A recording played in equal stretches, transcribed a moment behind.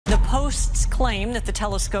Hosts claim that the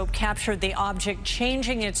telescope captured the object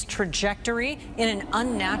changing its trajectory in an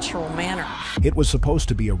unnatural manner. It was supposed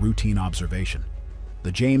to be a routine observation.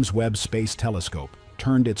 The James Webb Space Telescope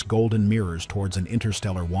turned its golden mirrors towards an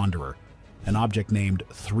interstellar wanderer, an object named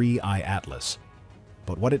 3I Atlas.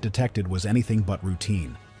 But what it detected was anything but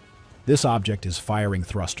routine. This object is firing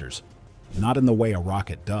thrusters, not in the way a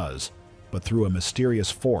rocket does, but through a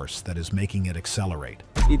mysterious force that is making it accelerate.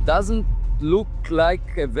 It doesn't look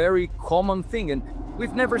like a very common thing, and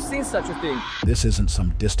we've never seen such a thing. This isn't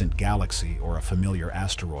some distant galaxy or a familiar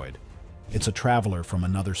asteroid. It's a traveler from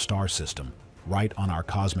another star system, right on our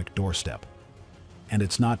cosmic doorstep. And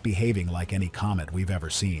it's not behaving like any comet we've ever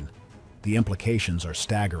seen. The implications are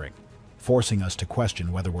staggering, forcing us to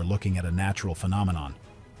question whether we're looking at a natural phenomenon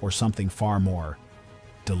or something far more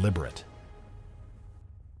deliberate.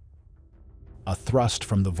 A thrust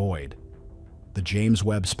from the void. The James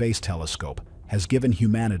Webb Space Telescope has given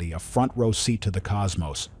humanity a front-row seat to the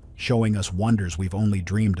cosmos, showing us wonders we've only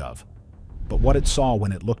dreamed of. But what it saw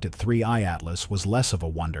when it looked at 3I Atlas was less of a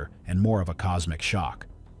wonder and more of a cosmic shock.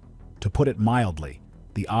 To put it mildly,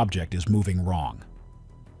 the object is moving wrong.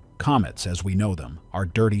 Comets, as we know them, are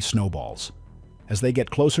dirty snowballs. As they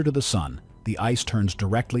get closer to the sun, the ice turns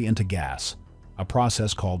directly into gas, a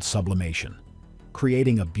process called sublimation,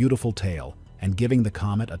 creating a beautiful tail and giving the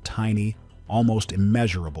comet a tiny, almost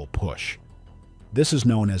immeasurable push. This is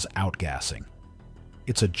known as outgassing.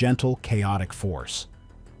 It's a gentle, chaotic force.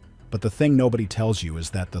 But the thing nobody tells you is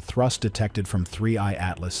that the thrust detected from 3I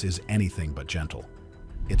Atlas is anything but gentle.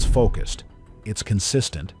 It's focused, it's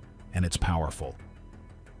consistent, and it's powerful.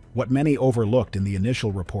 What many overlooked in the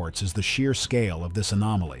initial reports is the sheer scale of this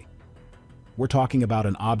anomaly. We're talking about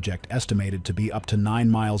an object estimated to be up to 9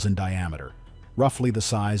 miles in diameter, roughly the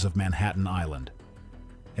size of Manhattan Island.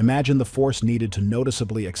 Imagine the force needed to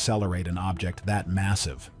noticeably accelerate an object that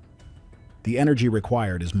massive. The energy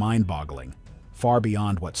required is mind-boggling, far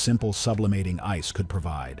beyond what simple sublimating ice could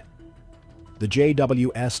provide. The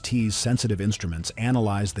JWST's sensitive instruments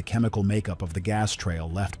analyzed the chemical makeup of the gas trail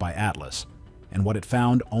left by Atlas, and what it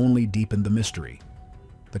found only deepened the mystery.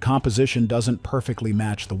 The composition doesn't perfectly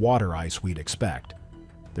match the water ice we'd expect.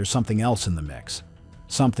 There's something else in the mix,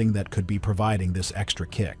 something that could be providing this extra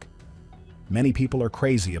kick. Many people are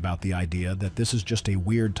crazy about the idea that this is just a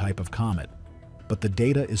weird type of comet, but the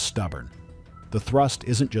data is stubborn. The thrust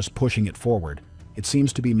isn't just pushing it forward, it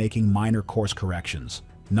seems to be making minor course corrections,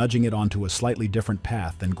 nudging it onto a slightly different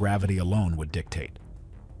path than gravity alone would dictate.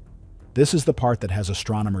 This is the part that has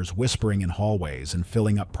astronomers whispering in hallways and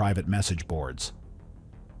filling up private message boards.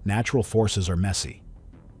 Natural forces are messy.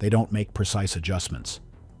 They don't make precise adjustments.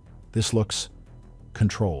 This looks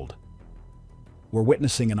controlled. We're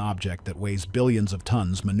witnessing an object that weighs billions of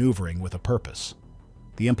tons maneuvering with a purpose.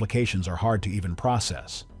 The implications are hard to even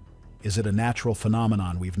process. Is it a natural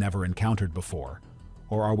phenomenon we've never encountered before?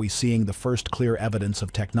 Or are we seeing the first clear evidence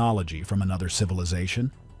of technology from another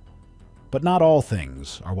civilization? But not all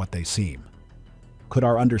things are what they seem. Could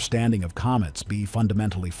our understanding of comets be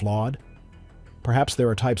fundamentally flawed? Perhaps there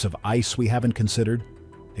are types of ice we haven't considered,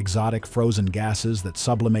 exotic frozen gases that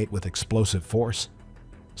sublimate with explosive force.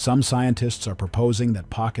 Some scientists are proposing that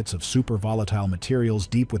pockets of super volatile materials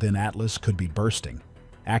deep within Atlas could be bursting,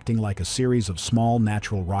 acting like a series of small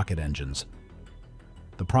natural rocket engines.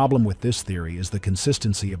 The problem with this theory is the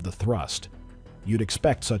consistency of the thrust. You'd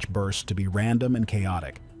expect such bursts to be random and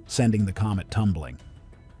chaotic, sending the comet tumbling.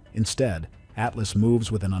 Instead, Atlas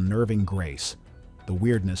moves with an unnerving grace. The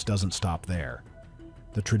weirdness doesn't stop there.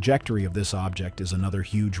 The trajectory of this object is another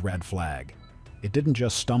huge red flag. It didn't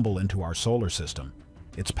just stumble into our solar system.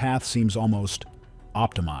 Its path seems almost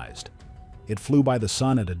optimized. It flew by the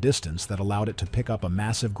sun at a distance that allowed it to pick up a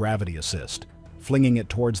massive gravity assist, flinging it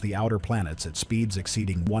towards the outer planets at speeds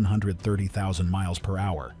exceeding 130,000 miles per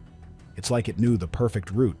hour. It's like it knew the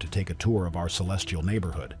perfect route to take a tour of our celestial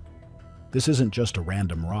neighborhood. This isn't just a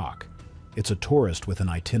random rock. It's a tourist with an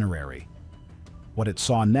itinerary. What it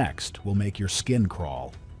saw next will make your skin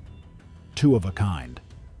crawl. Two of a kind.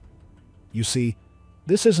 You see,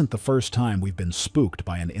 this isn't the first time we've been spooked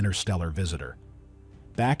by an interstellar visitor.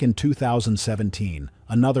 Back in 2017,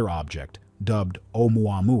 another object, dubbed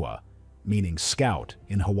Oumuamua, meaning scout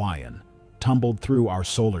in Hawaiian, tumbled through our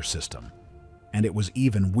solar system. And it was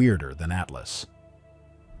even weirder than Atlas.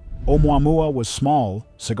 Oumuamua was small,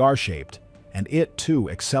 cigar-shaped, and it too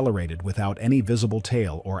accelerated without any visible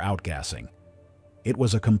tail or outgassing. It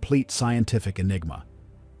was a complete scientific enigma.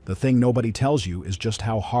 The thing nobody tells you is just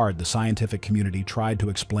how hard the scientific community tried to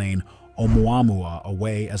explain Oumuamua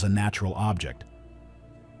away as a natural object.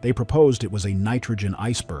 They proposed it was a nitrogen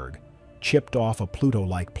iceberg, chipped off a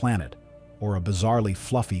Pluto-like planet, or a bizarrely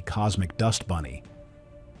fluffy cosmic dust bunny.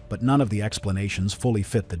 But none of the explanations fully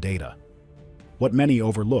fit the data. What many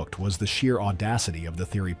overlooked was the sheer audacity of the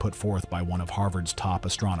theory put forth by one of Harvard's top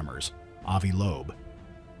astronomers, Avi Loeb.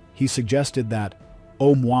 He suggested that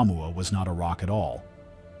Oumuamua was not a rock at all.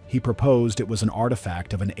 He proposed it was an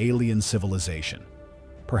artifact of an alien civilization,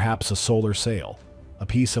 perhaps a solar sail, a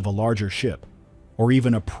piece of a larger ship, or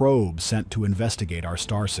even a probe sent to investigate our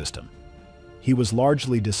star system. He was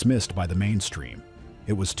largely dismissed by the mainstream.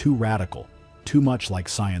 It was too radical, too much like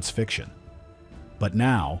science fiction. But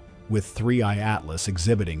now, with 3I Atlas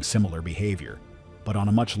exhibiting similar behavior, but on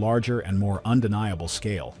a much larger and more undeniable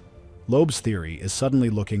scale, Loeb's theory is suddenly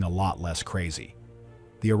looking a lot less crazy.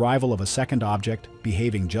 The arrival of a second object,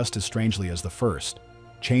 behaving just as strangely as the first,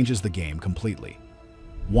 changes the game completely.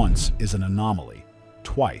 Once is an anomaly,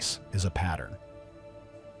 twice is a pattern.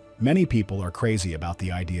 Many people are crazy about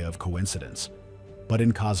the idea of coincidence, but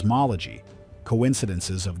in cosmology,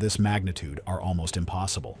 coincidences of this magnitude are almost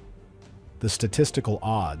impossible. The statistical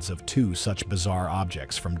odds of two such bizarre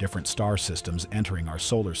objects from different star systems entering our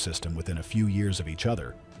solar system within a few years of each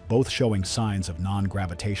other, both showing signs of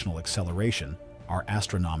non-gravitational acceleration, are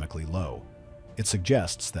astronomically low. It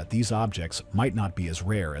suggests that these objects might not be as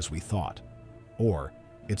rare as we thought. Or,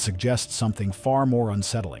 it suggests something far more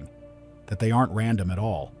unsettling, that they aren't random at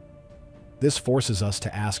all. This forces us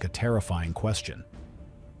to ask a terrifying question.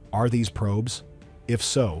 Are these probes? If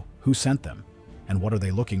so, who sent them? And what are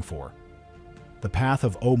they looking for? The path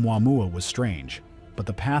of Oumuamua was strange, but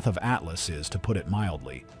the path of Atlas is, to put it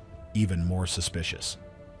mildly, even more suspicious.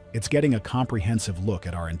 It's getting a comprehensive look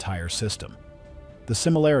at our entire system. The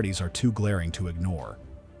similarities are too glaring to ignore.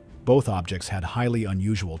 Both objects had highly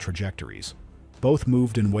unusual trajectories. Both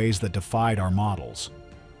moved in ways that defied our models.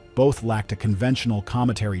 Both lacked a conventional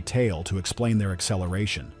cometary tail to explain their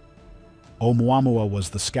acceleration. Oumuamua was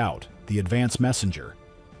the scout, the advance messenger.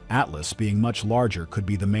 Atlas, being much larger, could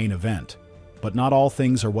be the main event. But not all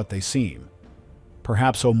things are what they seem.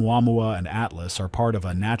 Perhaps Oumuamua and Atlas are part of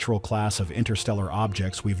a natural class of interstellar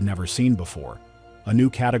objects we've never seen before, a new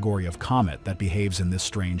category of comet that behaves in this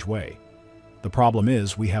strange way. The problem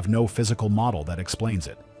is we have no physical model that explains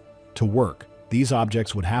it. To work, these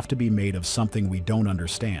objects would have to be made of something we don't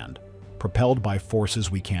understand, propelled by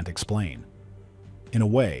forces we can't explain. In a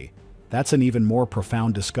way, that's an even more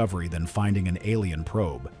profound discovery than finding an alien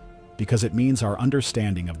probe, because it means our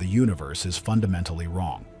understanding of the universe is fundamentally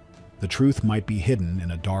wrong. The truth might be hidden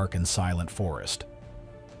in a dark and silent forest.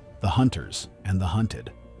 The hunters and the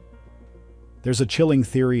hunted. There's a chilling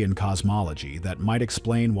theory in cosmology that might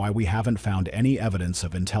explain why we haven't found any evidence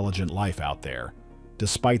of intelligent life out there,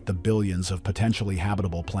 despite the billions of potentially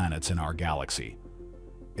habitable planets in our galaxy.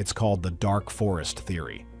 It's called the dark forest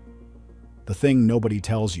theory. The thing nobody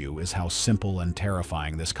tells you is how simple and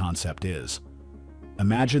terrifying this concept is.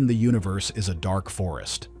 Imagine the universe is a dark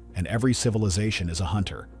forest, and every civilization is a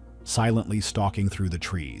hunter, silently stalking through the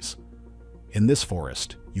trees. In this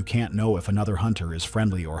forest, you can't know if another hunter is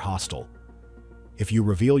friendly or hostile. If you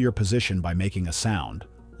reveal your position by making a sound,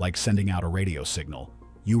 like sending out a radio signal,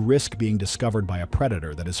 you risk being discovered by a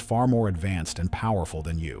predator that is far more advanced and powerful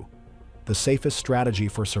than you. The safest strategy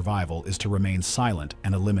for survival is to remain silent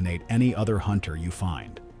and eliminate any other hunter you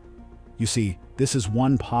find. You see, this is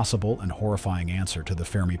one possible and horrifying answer to the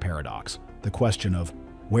Fermi paradox, the question of,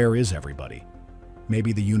 where is everybody?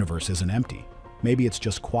 Maybe the universe isn't empty. Maybe it's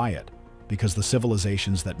just quiet, because the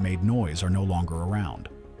civilizations that made noise are no longer around.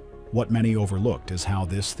 What many overlooked is how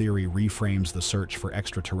this theory reframes the search for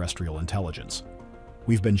extraterrestrial intelligence.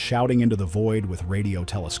 We've been shouting into the void with radio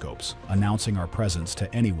telescopes, announcing our presence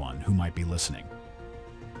to anyone who might be listening.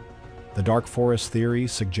 The dark forest theory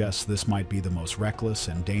suggests this might be the most reckless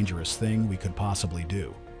and dangerous thing we could possibly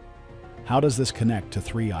do. How does this connect to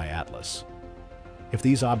 3I Atlas? If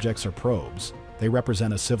these objects are probes, they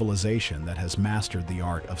represent a civilization that has mastered the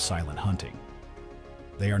art of silent hunting.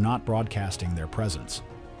 They are not broadcasting their presence.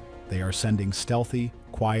 They are sending stealthy,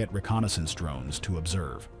 quiet reconnaissance drones to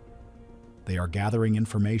observe. They are gathering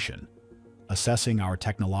information, assessing our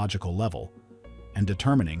technological level, and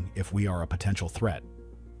determining if we are a potential threat.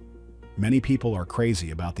 Many people are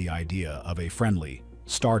crazy about the idea of a friendly,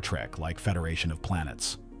 Star Trek-like Federation of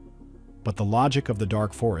planets. But the logic of the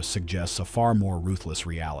dark forest suggests a far more ruthless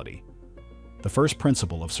reality. The first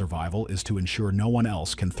principle of survival is to ensure no one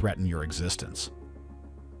else can threaten your existence.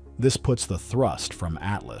 This puts the thrust from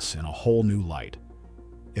Atlas in a whole new light.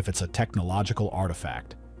 If it's a technological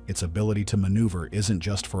artifact, its ability to maneuver isn't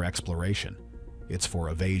just for exploration, it's for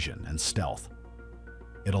evasion and stealth.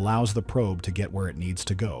 It allows the probe to get where it needs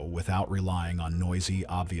to go without relying on noisy,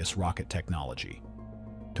 obvious rocket technology.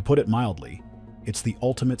 To put it mildly, it's the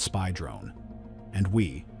ultimate spy drone. And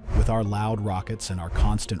we, with our loud rockets and our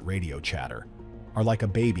constant radio chatter, are like a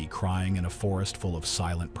baby crying in a forest full of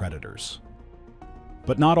silent predators.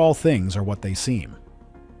 But not all things are what they seem.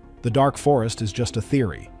 The dark forest is just a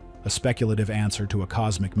theory, a speculative answer to a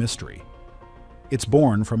cosmic mystery. It's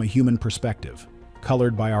born from a human perspective,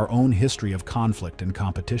 colored by our own history of conflict and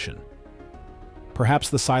competition. Perhaps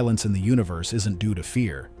the silence in the universe isn't due to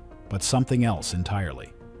fear, but something else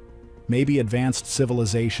entirely. Maybe advanced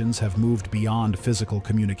civilizations have moved beyond physical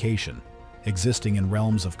communication, existing in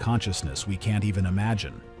realms of consciousness we can't even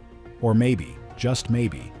imagine. Or maybe, just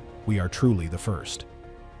maybe, we are truly the first.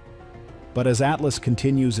 But as Atlas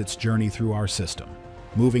continues its journey through our system,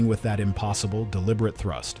 moving with that impossible, deliberate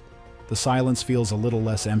thrust, the silence feels a little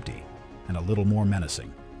less empty and a little more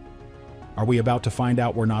menacing. Are we about to find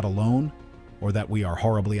out we're not alone, or that we are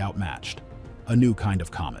horribly outmatched? A new kind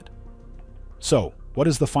of comet. So, what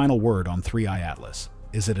is the final word on 3I Atlas?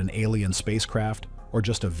 Is it an alien spacecraft, or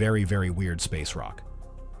just a very, very weird space rock?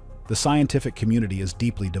 The scientific community is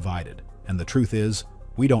deeply divided, and the truth is,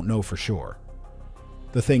 we don't know for sure.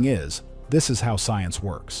 The thing is, this is how science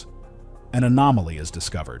works. An anomaly is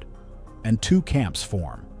discovered, and two camps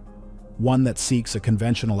form. One that seeks a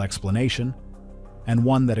conventional explanation, and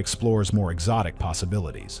one that explores more exotic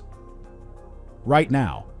possibilities. Right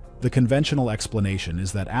now, the conventional explanation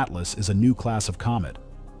is that Atlas is a new class of comet.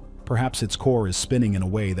 Perhaps its core is spinning in a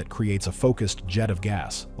way that creates a focused jet of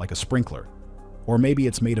gas, like a sprinkler. Or maybe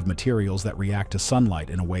it's made of materials that react to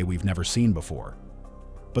sunlight in a way we've never seen before.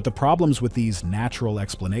 But the problems with these natural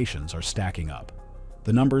explanations are stacking up.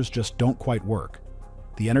 The numbers just don't quite work.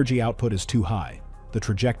 The energy output is too high, the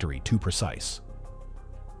trajectory too precise.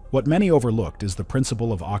 What many overlooked is the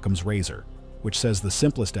principle of Occam's razor, which says the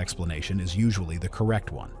simplest explanation is usually the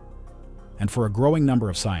correct one. And for a growing number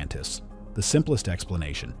of scientists, the simplest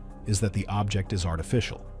explanation is that the object is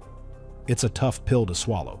artificial. It's a tough pill to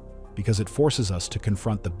swallow, because it forces us to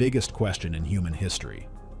confront the biggest question in human history.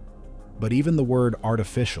 But even the word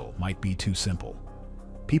artificial might be too simple.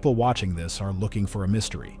 People watching this are looking for a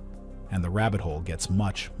mystery, and the rabbit hole gets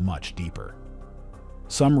much, much deeper.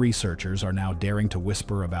 Some researchers are now daring to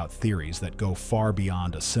whisper about theories that go far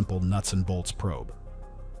beyond a simple nuts and bolts probe.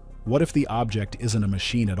 What if the object isn't a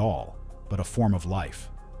machine at all, but a form of life?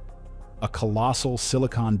 A colossal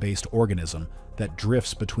silicon-based organism that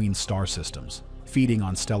drifts between star systems, feeding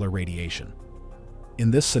on stellar radiation.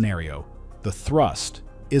 In this scenario, the thrust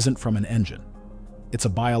isn't from an engine. It's a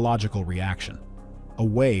biological reaction, a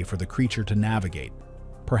way for the creature to navigate,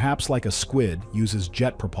 perhaps like a squid uses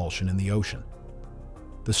jet propulsion in the ocean.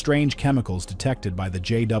 The strange chemicals detected by the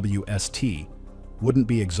JWST wouldn't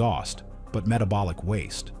be exhaust, but metabolic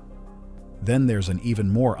waste. Then there's an even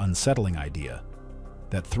more unsettling idea,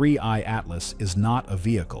 that 3I Atlas is not a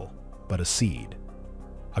vehicle, but a seed,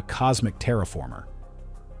 a cosmic terraformer.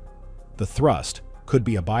 The thrust could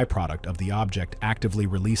be a byproduct of the object actively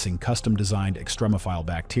releasing custom-designed extremophile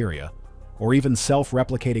bacteria, or even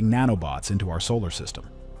self-replicating nanobots into our solar system.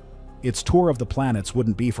 Its tour of the planets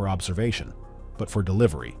wouldn't be for observation, but for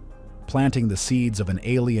delivery, planting the seeds of an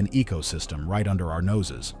alien ecosystem right under our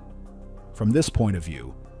noses. From this point of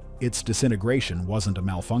view, its disintegration wasn't a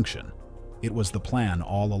malfunction. It was the plan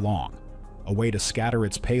all along, a way to scatter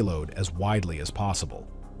its payload as widely as possible.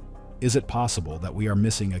 Is it possible that we are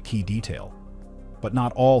missing a key detail? But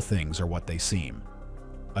not all things are what they seem.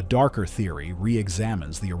 A darker theory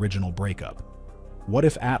re-examines the original breakup. What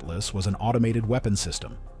if Atlas was an automated weapon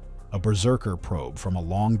system, a berserker probe from a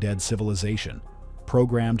long-dead civilization,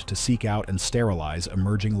 programmed to seek out and sterilize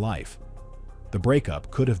emerging life? The breakup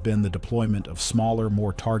could have been the deployment of smaller,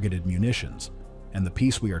 more targeted munitions, and the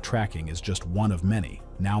piece we are tracking is just one of many,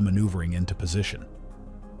 now maneuvering into position.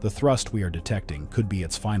 The thrust we are detecting could be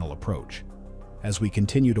its final approach. As we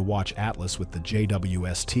continue to watch Atlas with the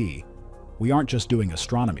JWST, we aren't just doing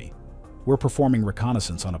astronomy, we're performing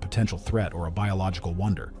reconnaissance on a potential threat or a biological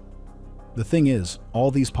wonder. The thing is, all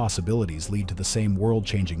these possibilities lead to the same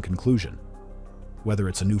world-changing conclusion. Whether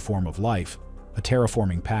it's a new form of life, a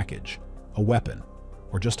terraforming package, a weapon,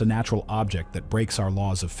 or just a natural object that breaks our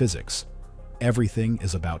laws of physics, everything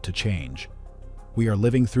is about to change. We are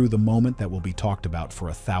living through the moment that will be talked about for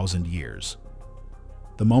 1,000 years.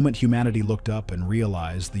 The moment humanity looked up and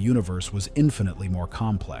realized the universe was infinitely more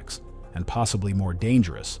complex and possibly more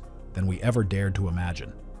dangerous than we ever dared to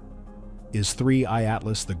imagine. Is 3I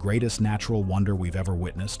Atlas the greatest natural wonder we've ever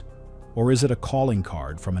witnessed? Or is it a calling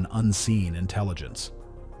card from an unseen intelligence?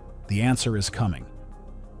 The answer is coming.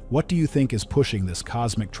 What do you think is pushing this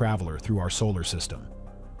cosmic traveler through our solar system?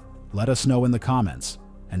 Let us know in the comments,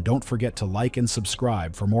 and don't forget to like and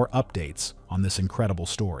subscribe for more updates on this incredible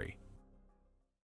story.